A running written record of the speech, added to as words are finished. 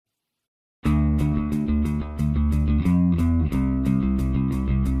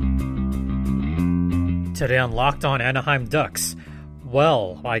Today on Locked On Anaheim Ducks.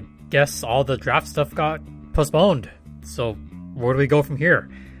 Well, I guess all the draft stuff got postponed. So where do we go from here?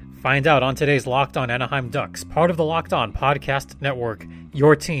 Find out on today's Locked On Anaheim Ducks, part of the Locked On Podcast Network,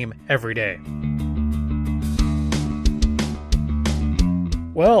 your team every day.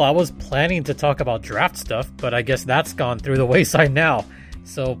 Well, I was planning to talk about draft stuff, but I guess that's gone through the wayside now.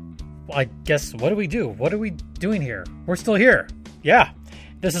 So I guess what do we do? What are we doing here? We're still here. Yeah.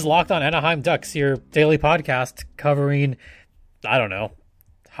 This is Locked On Anaheim Ducks, your daily podcast covering, I don't know,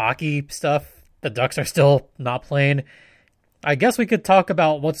 hockey stuff. The Ducks are still not playing. I guess we could talk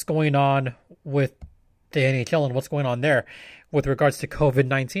about what's going on with the NHL and what's going on there with regards to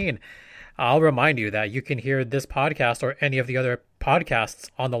COVID-19. I'll remind you that you can hear this podcast or any of the other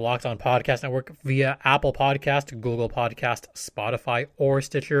podcasts on the Locked On Podcast Network via Apple Podcast, Google Podcast, Spotify, or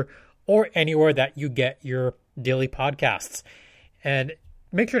Stitcher, or anywhere that you get your daily podcasts. And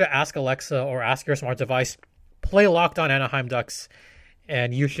make sure to ask Alexa or ask your smart device, play Locked On Anaheim Ducks,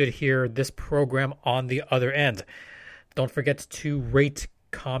 and you should hear this program on the other end. Don't forget to rate,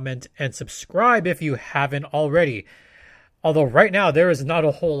 comment, and subscribe if you haven't already. Although right now there is not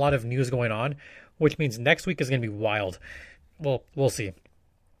a whole lot of news going on, which means next week is going to be wild. Well, we'll see.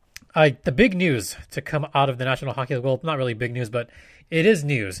 The big news to come out of the National Hockey League, well, not really big news, but it is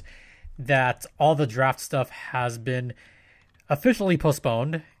news that all the draft stuff has been officially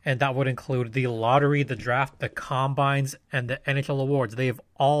postponed, and that would include the lottery, the draft, the combines, and the NHL awards. They have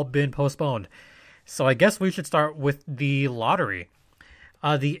all been postponed. So I guess we should start with the lottery.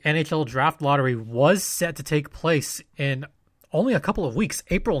 The NHL draft lottery was set to take place in only a couple of weeks,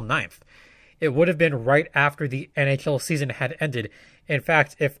 April 9th. It would have been right after the NHL season had ended. In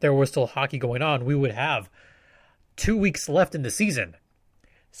fact, if there was still hockey going on, we would have 2 weeks left in the season.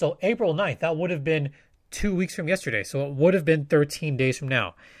 So April 9th, that would have been 2 weeks from yesterday. So it would have been 13 days from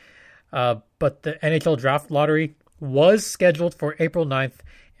now. But the NHL draft lottery was scheduled for April 9th,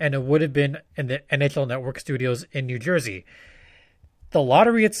 and it would have been in the NHL Network studios in New Jersey. The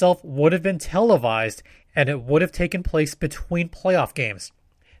lottery itself would have been televised, and it would have taken place between playoff games.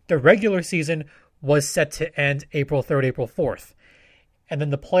 The regular season was set to end April 3rd, April 4th, and then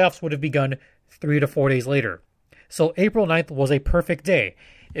the playoffs would have begun 3 to 4 days later. So April 9th was a perfect day.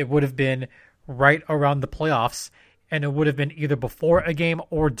 It would have been right around the playoffs, and it would have been either before a game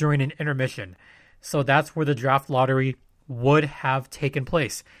or during an intermission. So that's where the draft lottery would have taken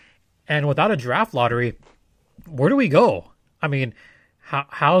place. And without a draft lottery, where do we go? I mean,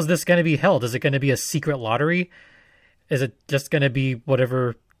 how is this going to be held? Is it going to be a secret lottery? Is it just going to be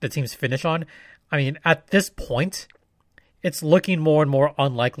whatever the teams finish on? I mean, at this point, it's looking more and more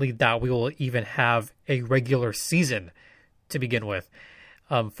unlikely that we will even have a regular season to begin with.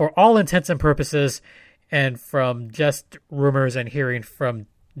 For all intents and purposes, and from just rumors and hearing from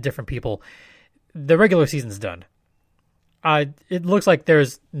different people, the regular season's done. It looks like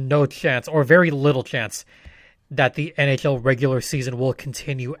there's no chance, or very little chance, that the NHL regular season will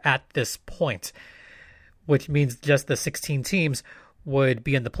continue at this point, which means just the 16 teams would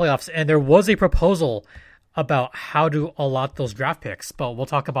be in the playoffs. And there was a proposal about how to allot those draft picks, but we'll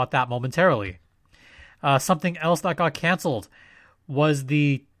talk about that momentarily. Something else that got canceled was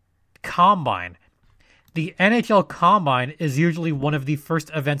the Combine. The NHL Combine is usually one of the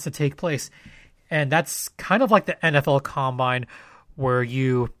first events to take place, and that's kind of like the NFL Combine, where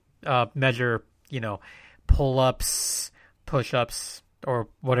you measure, pull-ups, push-ups, or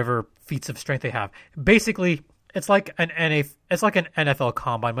whatever feats of strength they have. Basically, it's like an NFL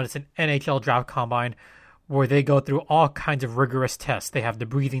Combine, but it's an NHL draft combine where they go through all kinds of rigorous tests. They have the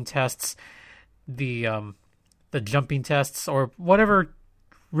breathing tests, the jumping tests, or whatever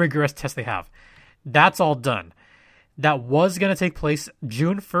rigorous tests they have. That's all done. That was going to take place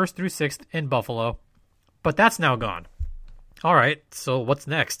June 1st through 6th in Buffalo, but that's now gone. All right, so what's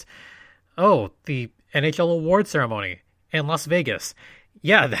next? Oh, the NHL award ceremony in Las Vegas.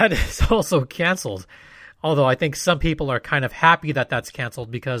 Yeah, that is also canceled. Although I think some people are kind of happy that that's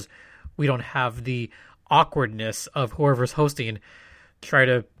canceled because we don't have the awkwardness of whoever's hosting try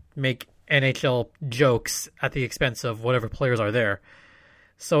to make NHL jokes at the expense of whatever players are there.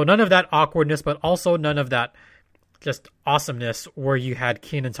 So none of that awkwardness, but also none of that just awesomeness where you had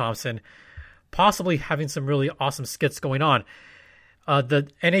Kenan Thompson possibly having some really awesome skits going on. The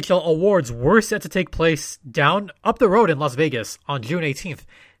NHL awards were set to take place down up the road in Las Vegas on June 18th.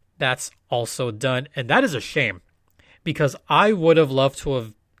 That's also done, and that is a shame because I would have loved to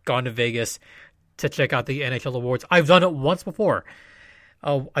have gone to Vegas to check out the NHL awards. I've done it once before.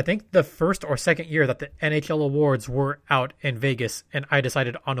 I think the first or second year that the NHL awards were out in Vegas, and I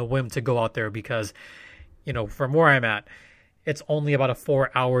decided on a whim to go out there because, from where I'm at, it's only about a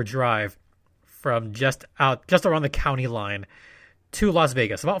 4-hour drive from just around the county line to Las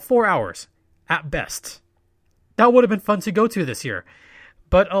Vegas, about 4 hours at best. That would have been fun to go to this year,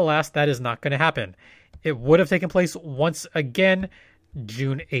 but alas, that is not going to happen. It would have taken place once again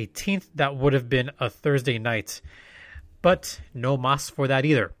June 18th. That would have been a Thursday night, but no mas for that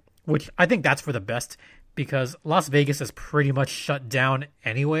either, which I think that's for the best because Las Vegas is pretty much shut down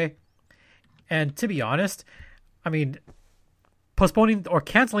anyway. And to be honest, I mean, postponing or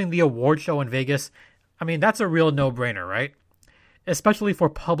canceling the award show in Vegas, I mean, that's a real no-brainer, right? Especially for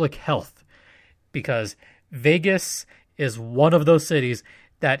public health, because Vegas is one of those cities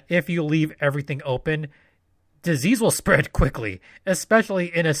that if you leave everything open, disease will spread quickly,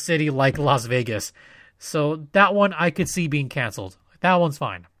 especially in a city like Las Vegas. So that one I could see being canceled. That one's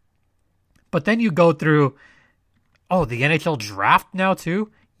fine. But then you go through, the NHL draft now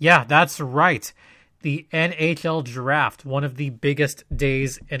too? Yeah, that's right. The NHL draft, one of the biggest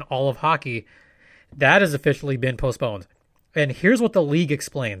days in all of hockey, that has officially been postponed. And here's what the league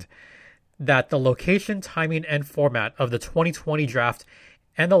explained, that the location, timing, and format of the 2020 draft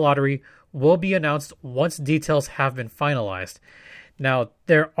and the lottery will be announced once details have been finalized. Now,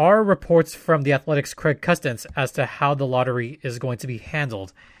 there are reports from The Athletic's Craig Custance as to how the lottery is going to be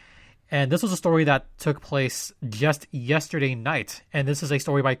handled. And this was a story that took place just yesterday night. And this is a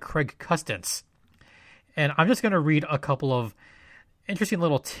story by Craig Custance. And I'm just going to read a couple of interesting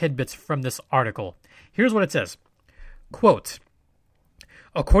little tidbits from this article. Here's what it says. Quote,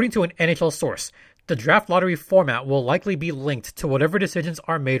 according to an NHL source, the draft lottery format will likely be linked to whatever decisions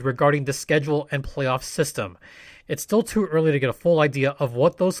are made regarding the schedule and playoff system. It's still too early to get a full idea of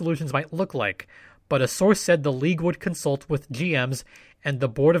what those solutions might look like, but a source said the league would consult with GMs and the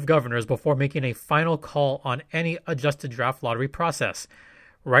board of governors before making a final call on any adjusted draft lottery process.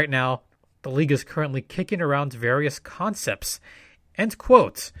 Right now, the league is currently kicking around various concepts. End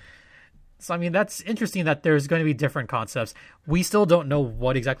quote. So, I mean, that's interesting that there's going to be different concepts. We still don't know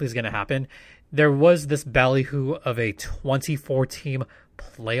what exactly is going to happen. There was this ballyhoo of a 24-team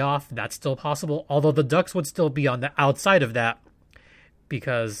playoff. That's still possible, although the Ducks would still be on the outside of that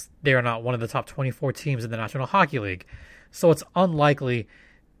because they are not one of the top 24 teams in the National Hockey League. So it's unlikely.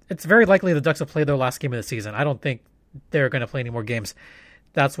 It's very likely the Ducks will play their last game of the season. I don't think they're going to play any more games.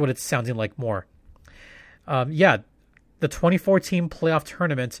 That's what it's sounding like more. The 24-team playoff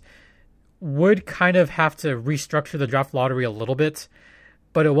tournament would kind of have to restructure the draft lottery a little bit,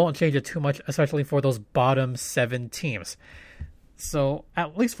 but it won't change it too much, especially for those bottom 7 teams. So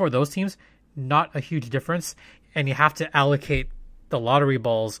at least for those teams, not a huge difference, and you have to allocate the lottery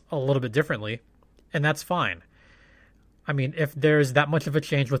balls a little bit differently, and that's fine. I mean, if there's that much of a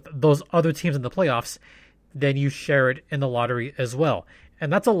change with those other teams in the playoffs, then you share it in the lottery as well.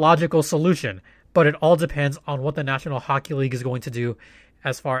 And that's a logical solution, but it all depends on what the National Hockey League is going to do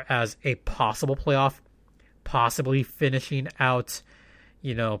as far as a possible playoff, possibly finishing out,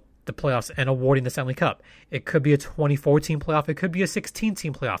 the playoffs and awarding the Stanley Cup. It could be a 24-team playoff. It could be a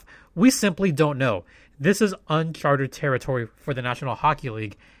 16-team playoff. We simply don't know. This is uncharted territory for the National Hockey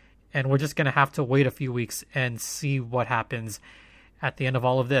League, and we're just going to have to wait a few weeks and see what happens at the end of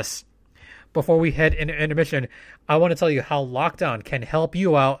all of this. Before we head into intermission, I want to tell you how Locked On can help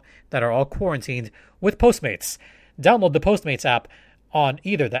you out that are all quarantined with Postmates. Download the Postmates app on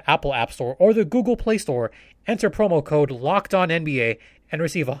either the Apple App Store or the Google Play Store. Enter promo code LOCKEDONNBA and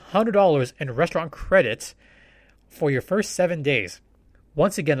receive $100 in restaurant credit for your first 7 days.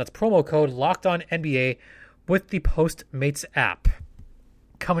 Once again, that's promo code LOCKEDONNBA with the Postmates app.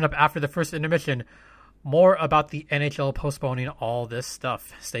 Coming up after the first intermission, more about the NHL postponing all this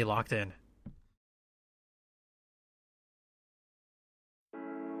stuff. Stay locked in.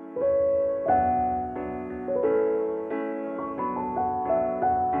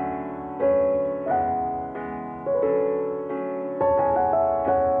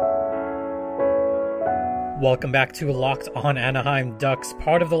 Welcome back to Locked On Anaheim Ducks,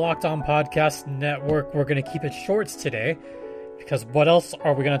 part of the Locked On Podcast Network. We're going to keep it short today because what else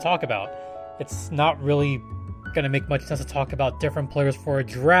are we going to talk about? It's not really going to make much sense to talk about different players for a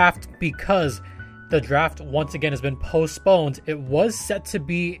draft because the draft once again has been postponed. It was set to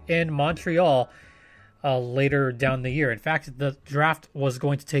be in Montreal later down the year. In fact, the draft was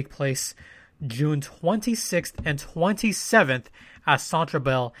going to take place June 26th and 27th at Centre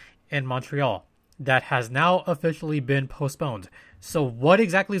Bell in Montreal. That has now officially been postponed. So what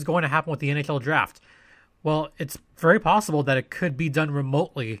exactly is going to happen with the NHL draft? Well, it's very possible that it could be done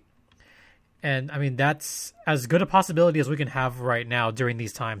remotely. And I mean, that's as good a possibility as we can have right now during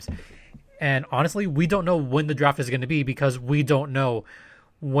these times. And honestly, we don't know when the draft is going to be because we don't know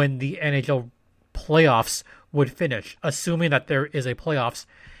when the NHL playoffs would finish. Assuming that there is a playoffs,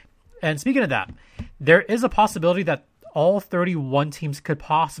 And speaking of that, there is a possibility that all 31 teams could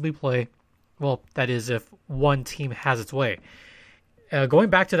possibly play. Well, that is if one team has its way. Going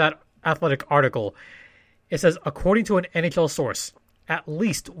back to that Athletic article, it says, according to an NHL source, at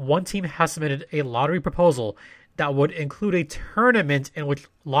least one team has submitted a lottery proposal that would include a tournament in which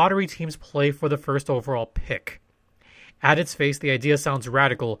lottery teams play for the first overall pick. At its face, the idea sounds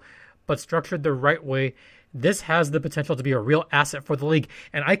radical, but structured the right way, this has the potential to be a real asset for the league.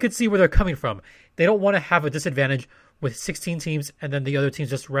 And I could see where they're coming from. They don't want to have a disadvantage with 16 teams and then the other teams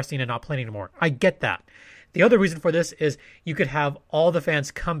just resting and not playing anymore. I get that. The other reason for this is you could have all the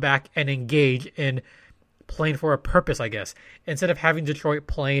fans come back and engage in playing for a purpose, I guess. Instead of having Detroit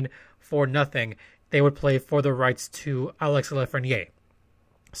playing for nothing, they would play for the rights to Alex Lafreniere.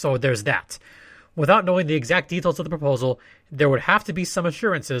 So there's that. Without knowing the exact details of the proposal, there would have to be some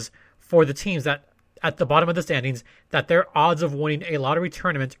assurances for the teams that at the bottom of the standings that their odds of winning a lottery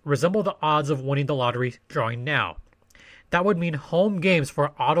tournament resemble the odds of winning the lottery drawing now. That would mean home games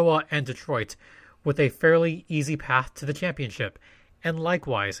for Ottawa and Detroit with a fairly easy path to the championship. And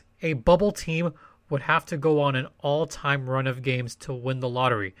likewise, a bubble team would have to go on an all-time run of games to win the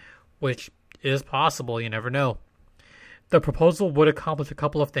lottery, which is possible, you never know. The proposal would accomplish a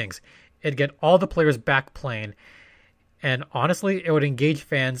couple of things. It'd get all the players back playing, and honestly, it would engage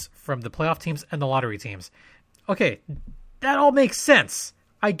fans from the playoff teams and the lottery teams. Okay, that all makes sense.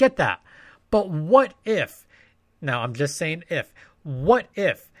 I get that. But what if, now I'm just saying if, what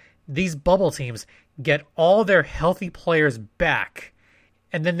if these bubble teams get all their healthy players back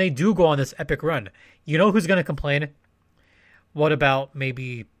and then they do go on this epic run? You know who's going to complain? What about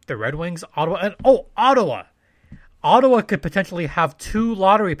maybe the Red Wings, Ottawa? And Ottawa! Ottawa could potentially have 2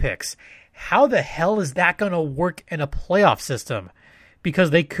 lottery picks. How the hell is that going to work in a playoff system? Because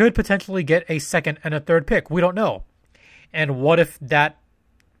they could potentially get a second and a third pick. We don't know. And what if that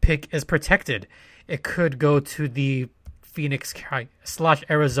pick is protected? It could go to the Phoenix /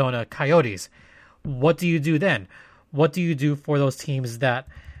 Arizona Coyotes. What do you do then? What do you do for those teams that,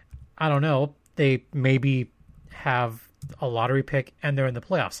 I don't know, they maybe have a lottery pick and they're in the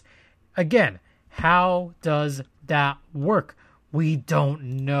playoffs? Again, how does that work? We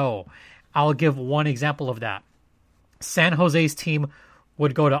don't know. I'll give one example of that. San Jose's team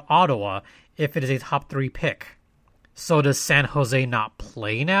would go to Ottawa if it is a top 3 pick. So does San Jose not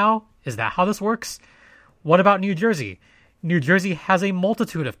play now? Is that how this works? What about New Jersey? New Jersey has a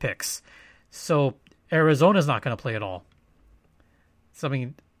multitude of picks. So Arizona's not going to play at all. So, I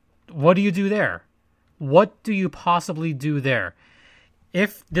mean, what do you do there? What do you possibly do there?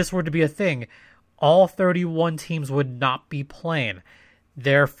 If this were to be a thing, all 31 teams would not be playing.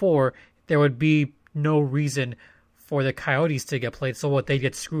 Therefore, there would be no reason for the Coyotes to get played. So what, they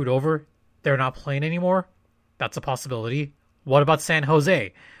get screwed over? They're not playing anymore? That's a possibility. What about San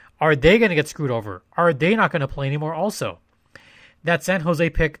Jose? Are they going to get screwed over? Are they not going to play anymore also? That San Jose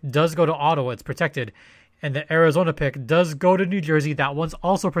pick does go to Ottawa. It's protected. And the Arizona pick does go to New Jersey. That one's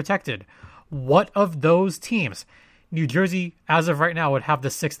also protected. What of those teams? New Jersey, as of right now, would have the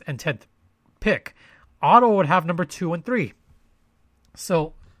 6th and 10th pick. Ottawa would have number 2 and 3.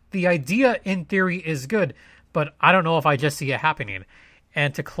 So the idea in theory is good, but I don't know if I just see it happening.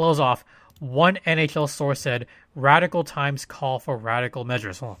 And to close off, one NHL source said, radical times call for radical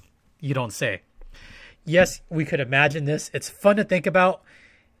measures. Well, you don't say. Yes, we could imagine this. It's fun to think about.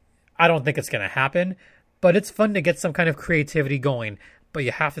 I don't think it's going to happen, but it's fun to get some kind of creativity going. But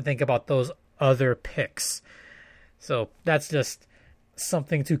you have to think about those other picks. So that's just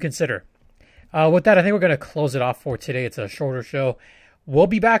something to consider. With that, I think we're going to close it off for today. It's a shorter show. We'll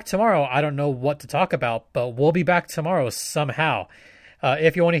be back tomorrow. I don't know what to talk about, but we'll be back tomorrow somehow.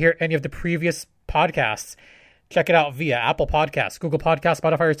 If you want to hear any of the previous podcasts, check it out via Apple Podcasts, Google Podcasts,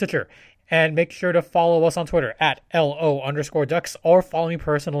 Spotify, or Stitcher. And make sure to follow us on Twitter at LO_Ducks or follow me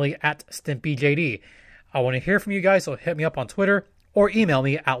personally at StimpyJD. I want to hear from you guys, so hit me up on Twitter or email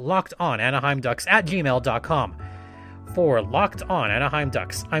me at lockedonanaheimducks@gmail.com. For Locked On Anaheim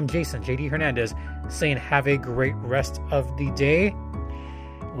Ducks, I'm Jason JD Hernandez saying have a great rest of the day.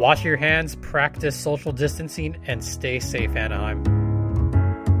 Wash your hands, practice social distancing, and stay safe, Anaheim.